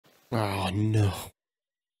Oh, no.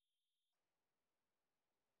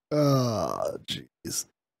 Oh, jeez.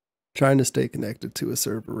 Trying to stay connected to a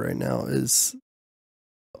server right now is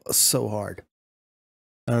so hard.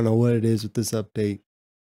 I don't know what it is with this update,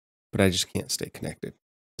 but I just can't stay connected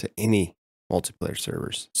to any multiplayer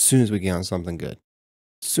servers as soon as we get on something good.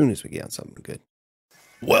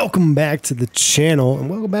 Welcome back to the channel and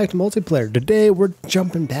welcome back to multiplayer. Today we're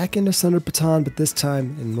jumping back into Sundarpatan, but this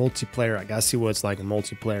time in multiplayer. I gotta see what it's like in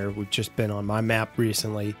multiplayer. We've just been on my map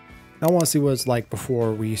recently. I want to see what it's like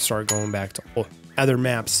before we start going back to other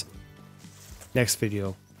maps. Next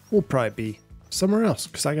video will probably be somewhere else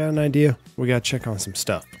because I got an idea. We gotta check on some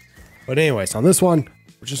stuff. But anyways, on this one,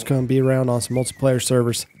 we're just gonna be around on some multiplayer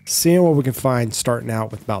servers, seeing what we can find, starting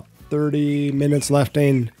out with about 30 minutes left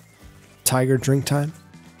in Tiger drink time.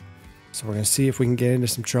 So we're gonna see if we can get into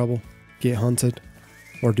some trouble, get hunted,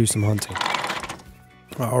 or do some hunting.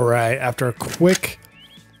 All right, after a quick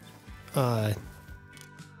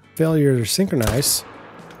failure to synchronize,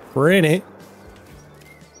 we're in it.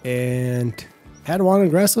 And had one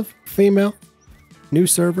aggressive female, new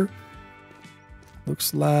server.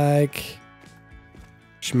 Looks like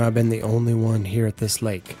she might have been the only one here at this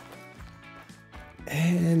lake.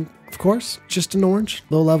 And of course, just an orange,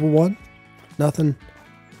 low level 1. Nothing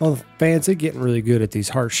fancy, getting really good at these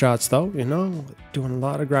heart shots though, you know, doing a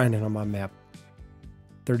lot of grinding on my map.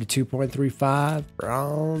 32.35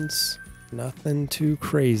 rounds, nothing too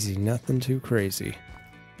crazy,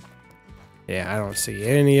 Yeah, I don't see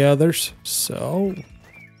any others, so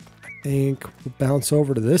I think we'll bounce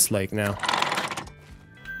over to this lake now.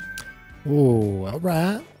 Oh, all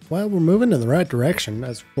right. Well, we're moving in the right direction.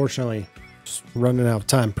 That's fortunately just running out of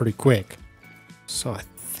time pretty quick. So I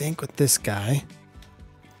think with this guy,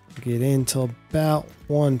 get into about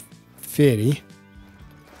 150.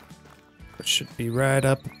 It should be right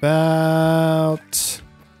up about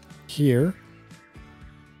here.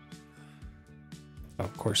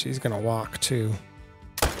 Of course, he's gonna walk too.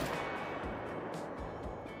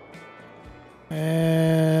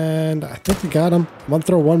 And I think we got him. I'm gonna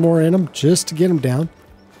throw one more in him just to get him down,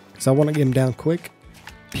 because I want to get him down quick.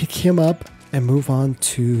 Pick him up and move on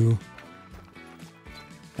to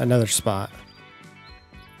another spot.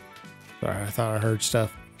 Sorry, I thought I heard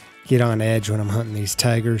stuff. Get on edge when I'm hunting these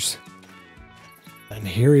tigers. And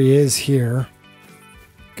here he is here.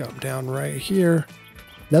 Got him down right here.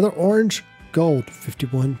 Another orange gold,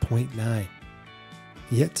 51.9.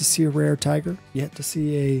 Yet to see a rare tiger. Yet to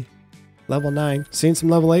see a level 9. Seen some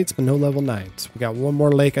level 8s, but no level 9s. We got one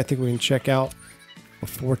more lake I think we can check out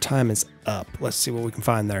before time is up. Let's see what we can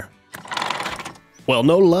find there. Well,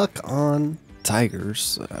 no luck on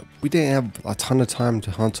tigers. We didn't have a ton of time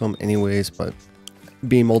to hunt them anyways, but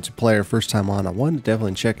being multiplayer first time on, I wanted to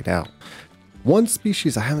definitely check it out. One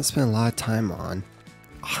species I haven't spent a lot of time on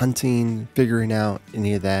hunting, figuring out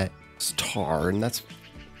any of that is Tahr, and that's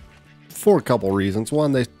for a couple reasons.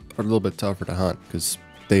 One, they are a little bit tougher to hunt because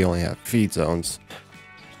they only have feed zones,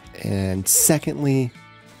 and secondly,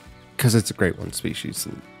 because it's a great one species,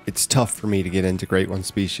 and it's tough for me to get into great one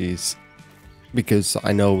species because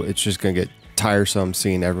I know it's just gonna get tiresome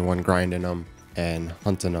seeing everyone grinding them and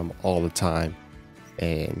hunting them all the time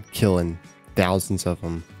and killing thousands of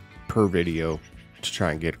them per video to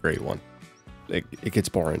try and get a great one. It gets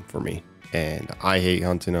boring for me, and I hate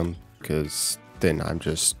hunting them because then I'm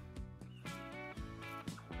just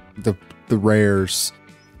the rares,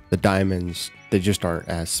 the diamonds, they just aren't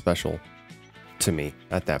as special to me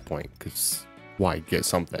at that point, because why get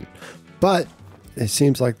something? But it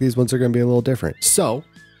seems like these ones are going to be a little different. So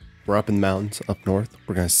we're up in the mountains up north.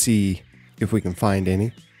 We're going to see if we can find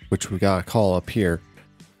any, which we got a call up here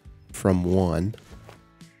from one,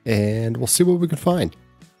 and we'll see what we can find.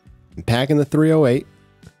 I'm packing the 308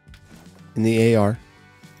 in the AR.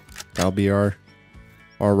 That'll be our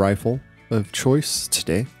rifle of choice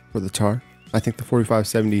today for the Tahr. I think the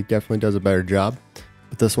 4570 definitely does a better job,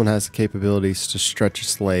 but this one has the capabilities to stretch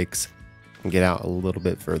its legs and get out a little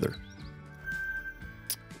bit further.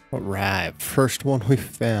 All right, first one we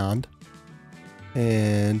found,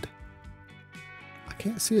 and I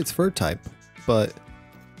can't see its fur type, but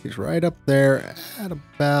he's right up there at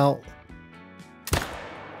about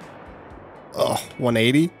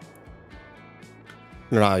 180.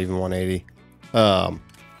 Not even 180.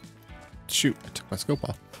 Shoot, I took my scope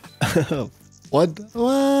off.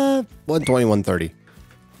 120, 130.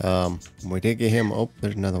 We did get him. Oh,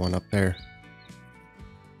 there's another one up there.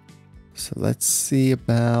 So let's see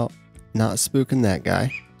about not spooking that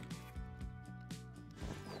guy.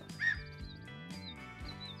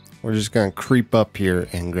 We're just gonna creep up here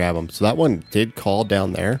and grab him. So that one did call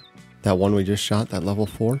down there. That one we just shot, that level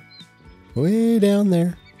 4. Way down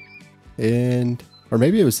there. and or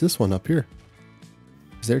maybe it was this one up here.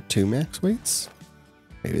 Is there 2 max weights?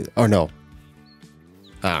 Maybe. Oh no.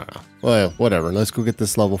 I don't know. Well, whatever. Let's go get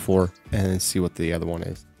this level 4 and see what the other one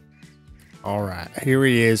is. All right, here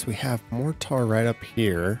he is. We have more tar right up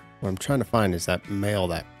here. What I'm trying to find is that male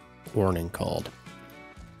that warning called.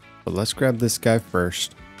 But let's grab this guy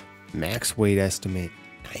first. Max weight estimate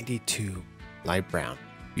 92, light brown,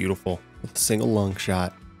 beautiful with a single lung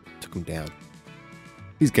shot. Took him down.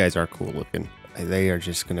 These guys are cool looking. They are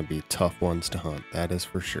just going to be tough ones to hunt. That is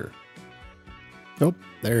for sure. Nope,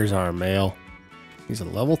 there's our male. He's a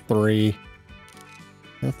level 3.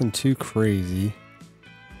 Nothing too crazy.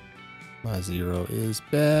 My 0 is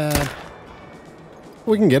bad.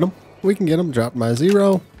 We can get him. We can get him. Drop my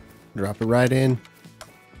 0. Drop it right in.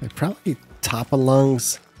 I probably top of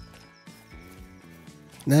lungs.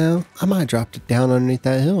 No, I might have dropped it down underneath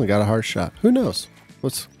that hill and got a hard shot. Who knows?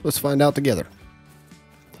 Let's find out together.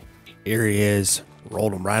 Here he is.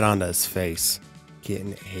 Rolled him right onto his face.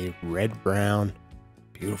 Getting a red-brown,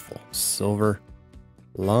 beautiful silver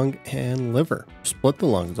lung and liver. Split the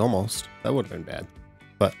lungs almost. That would have been bad.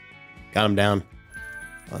 But got him down.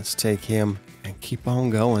 Let's take him and keep on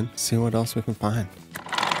going. See what else we can find.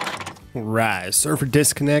 Right, server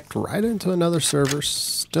disconnect right into another server.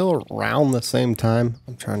 Still around the same time.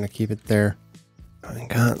 I'm trying to keep it there. I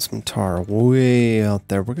got some tar way out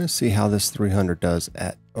there. We're going to see how this 300 does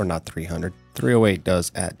at, or not 300, 308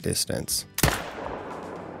 does at distance.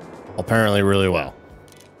 Apparently really well.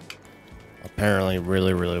 Apparently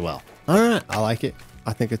really, really well. All right, I like it.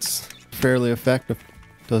 I think it's fairly effective.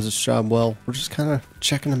 Does its job well. We're just kind of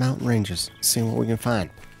checking the mountain ranges, seeing what we can find.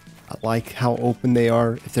 I like how open they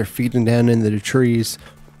are. If they're feeding down into the trees,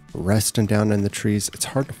 resting down in the trees, it's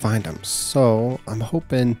hard to find them. So I'm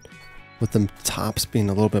hoping with them tops being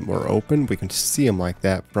a little bit more open, we can see them like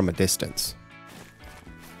that from a distance.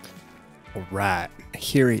 All right,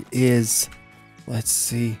 here he is. Let's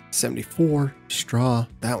see, 74 straw.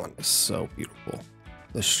 That one is so beautiful.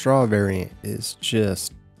 The straw variant is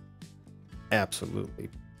just absolutely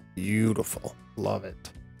beautiful. Love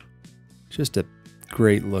it. Just a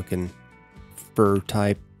great looking fur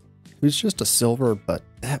type. It was just a silver, but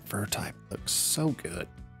that fur type looks so good.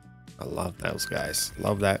 I love those guys.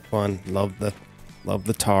 Love that one. Love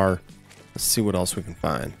the tar. Let's see what else we can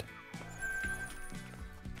find.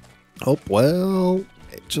 Oh, well,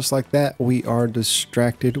 just like that, we are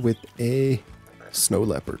distracted with a snow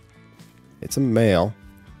leopard. It's a male.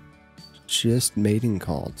 Just mating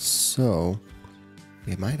called, so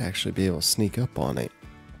we might actually be able to sneak up on it.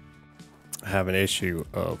 I have an issue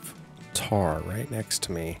of tar right next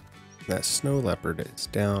to me. That snow leopard is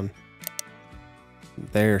down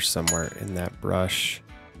there somewhere in that brush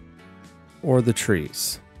or the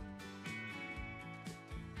trees.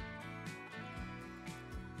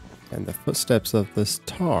 And the footsteps of this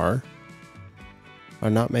tar are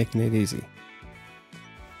not making it easy.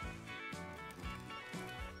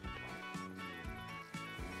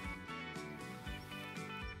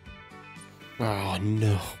 Oh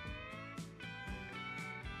no.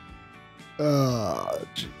 Oh,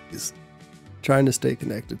 jeez. Trying to stay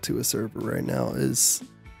connected to a server right now is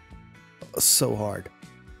so hard.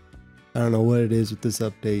 I don't know what it is with this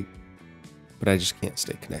update, but I just can't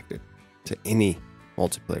stay connected to any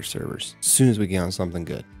multiplayer servers. As soon as we get on something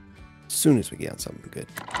good. As soon as we get on something good.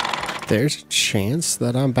 There's a chance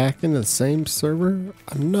that I'm back in the same server.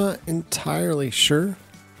 I'm not entirely sure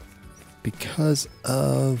because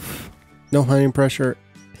of no hunting pressure.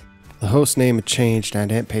 The host name had changed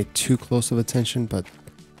and I didn't pay too close of attention, but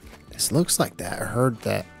this looks like that. I heard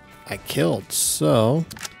that I killed, so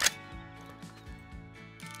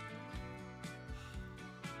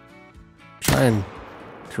try and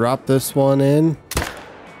drop this one in.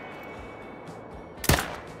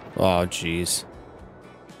 Oh, jeez.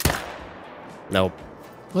 Nope.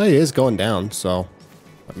 Well, he is going down, so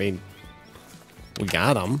I mean, we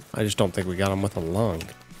got him. I just don't think we got him with a lung.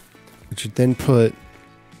 We should then put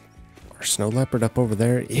our snow leopard up over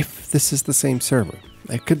there. If this is the same server,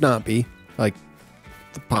 it could not be. Like,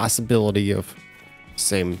 the possibility of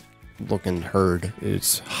same looking herd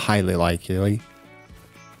is highly likely.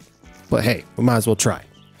 But hey, we might as well try.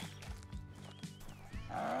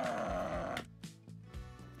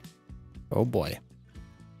 Oh boy.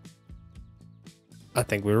 I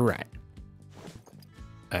think we were right.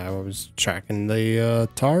 I was tracking the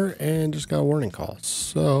tar and just got a warning call.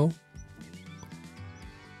 So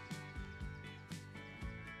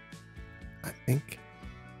I think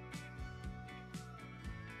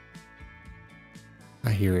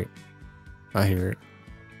I hear it. I hear it.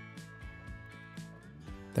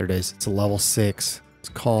 There it is. It's a level 6. It's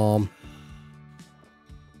calm.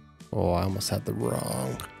 Oh, I almost had the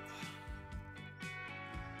wrong.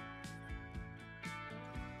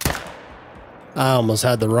 I almost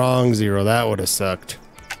had the wrong 0. That would have sucked.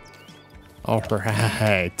 All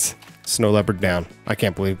right. Snow leopard down. I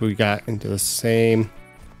can't believe we got into the same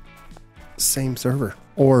server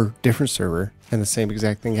or different server and the same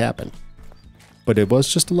exact thing happened. But it was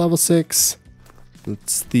just a level 6.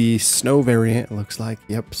 It's the snow variant, it looks like.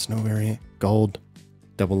 Yep, snow variant. Gold,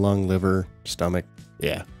 double lung, liver, stomach.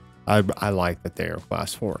 Yeah, I like that they're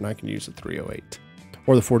class 4 and I can use the 308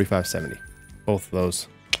 or the 4570. Both of those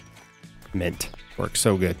mint. Work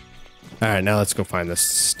so good. All right, now let's go find this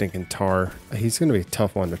stinking Tahr. He's going to be a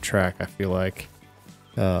tough one to track, I feel like.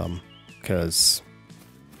 Because,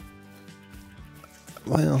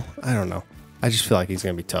 well, I don't know. I just feel like he's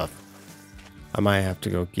going to be tough. I might have to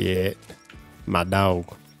go get my dog.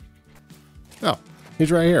 Oh,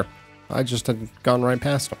 he's right here. I just had gone right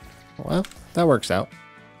past him. Well, that works out.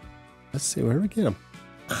 Let's see, where do we get him?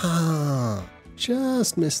 Ah,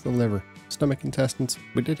 just missed the liver. Stomach, intestines.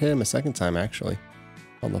 We did hit him a second time, actually,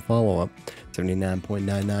 on the follow-up.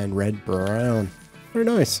 79.99 red brown. Very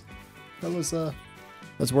nice. That was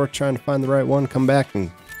worth trying to find the right one. Come back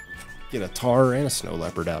and get a Tahr and a snow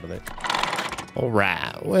leopard out of it. All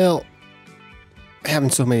right. Well, having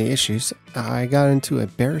so many issues, I got into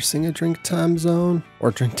embarrassing a drink time zone,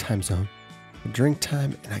 and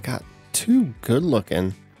I got 2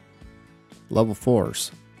 good-looking level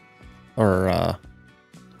 4s. Or,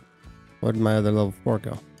 where did my other level 4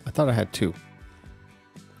 go? I thought I had 2.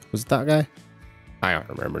 Was it that guy? I don't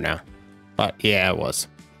remember now. But yeah, it was.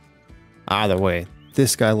 Either way,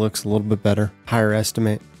 this guy looks a little bit better. Higher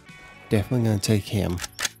estimate. Definitely going to take him.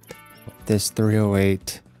 This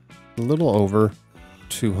 308, a little over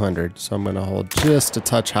 200. So I'm going to hold just a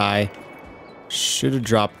touch high. Should have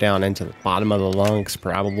dropped down into the bottom of the lungs,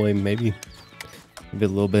 probably. Maybe a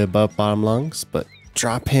little bit above bottom lungs. But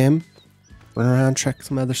drop him. Run around, check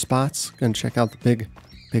some other spots. Gonna check out the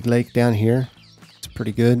big lake down here. It's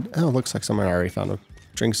pretty good. Oh, it looks like someone already found a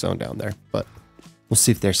drink zone down there, but we'll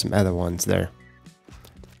see if there's some other ones there.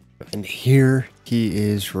 And here he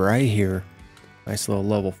is right here. Nice little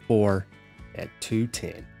level 4 at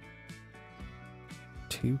 210.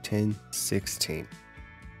 210.16.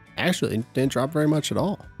 Actually, it didn't drop very much at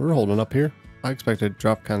all. We're holding up here. I expected it to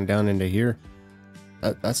drop kind of down into here.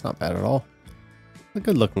 That's not bad at all. A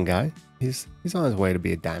good looking guy. He's on his way to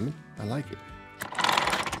be a diamond. I like it.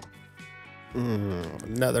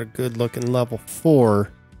 Another good looking level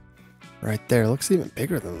 4 right there. Looks even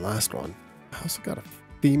bigger than the last one. I also got a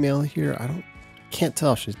female here. Can't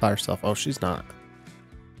tell if she's by herself. Oh, she's not.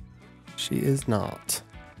 She is not.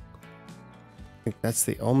 I think that's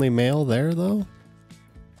the only male there though.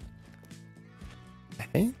 I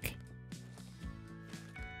think.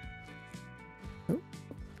 Oh,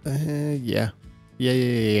 yeah.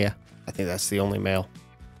 Yeah. I think that's the only male.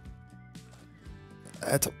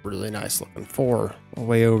 That's a really nice looking 4.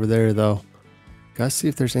 Way over there though. Gotta see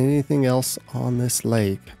if there's anything else on this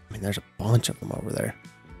lake. I mean, there's a bunch of them over there.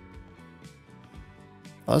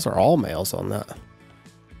 Those are all males on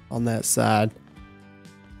that side.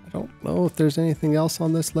 I don't know if there's anything else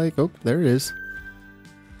on this lake. Oh, there is.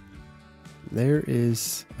 There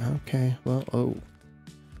is. Okay, well, oh.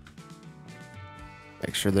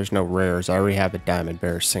 Make sure there's no rares. I already have a diamond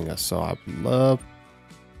bear singer, so I'd love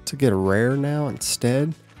to get a rare now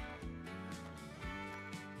instead.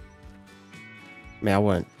 I mean, I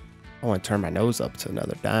wouldn't turn my nose up to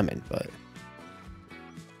another diamond, but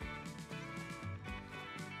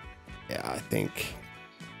yeah, I think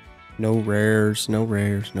no rares. Oh,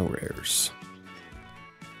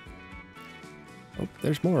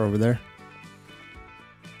 there's more over there.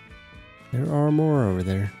 There are more over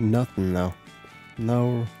there. Nothing though.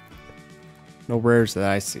 No rares that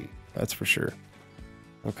I see. That's for sure.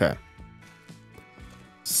 Okay.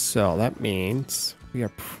 So that means we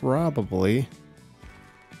are probably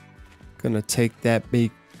gonna take that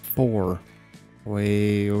big 4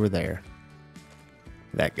 way over there.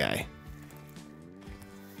 That guy.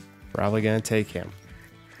 Probably gonna take him.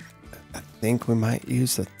 I think we might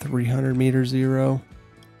use the 300 meter 0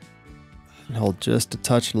 and hold just a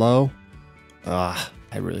touch low. I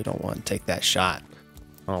really don't want to take that shot.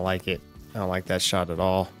 I don't like it. I don't like that shot at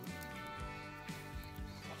all.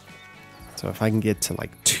 So if I can get to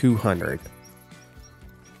like 200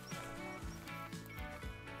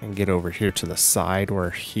 and get over here to the side where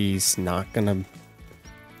he's not gonna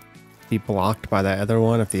be blocked by that other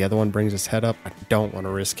one. If the other one brings his head up, I don't want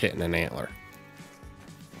to risk hitting an antler.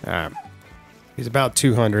 He's about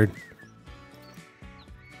 200.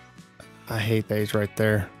 I hate that he's right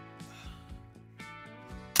there.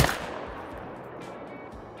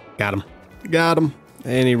 Got him. Got him.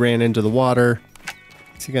 And he ran into the water.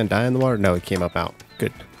 Is he gonna die in the water? No, he came up out.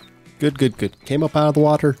 Good. Good, good, good. Came up out of the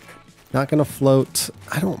water. Not gonna float.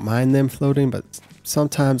 I don't mind them floating, but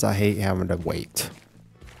sometimes I hate having to wait.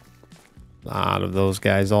 A lot of those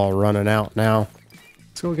guys all running out now.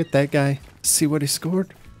 Let's go get that guy. See what he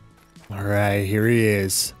scored. All right, here he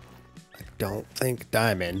is. I don't think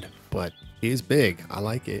diamond, but he's big. I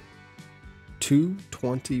like it.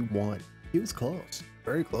 221. He was close.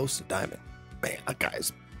 Very close to diamond. Man, that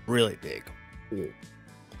guy's really big. Ooh.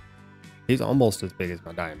 He's almost as big as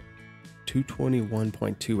my diamond.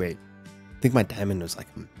 221.28. I think my diamond was like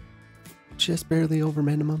just barely over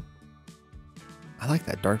minimum. I like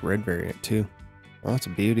that dark red variant too. Oh, it's a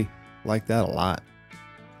beauty. I like that a lot.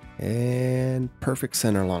 And perfect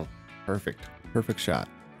center long. Perfect. Perfect shot.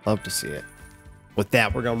 Love to see it. With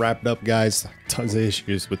that, we're going to wrap it up, guys. Tons of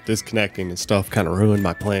issues with disconnecting and stuff. Kind of ruined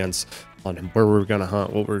my plans on where we were going to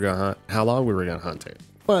hunt, what we were going to hunt, how long we were going to hunt it.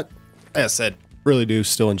 But as I said, really do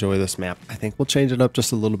still enjoy this map. I think we'll change it up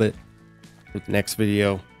just a little bit with the next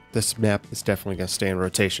video. This map is definitely going to stay in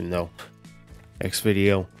rotation, though. Next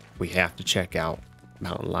video, we have to check out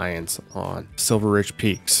mountain lions on Silver Ridge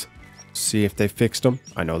Peaks. See if they fixed them.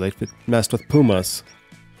 I know they messed with pumas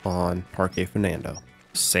on Parque Fernando.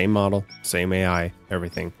 Same model, same AI,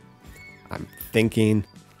 everything. I'm thinking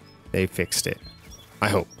they fixed it. I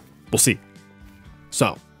hope. We'll see.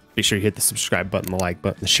 So, be sure you hit the subscribe button, the like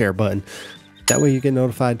button, the share button. That way you get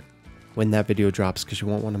notified when that video drops because you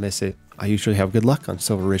won't want to miss it. I usually have good luck on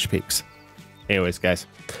Silver Ridge Peaks. Anyways, guys,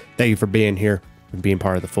 thank you for being here and being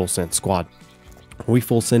part of the Full Send squad. We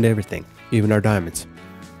full send everything, even our diamonds,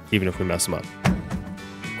 even if we mess them up.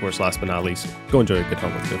 Of course, last but not least, go enjoy a good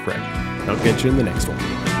hunt with a good friend. I'll get you in the next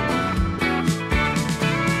one.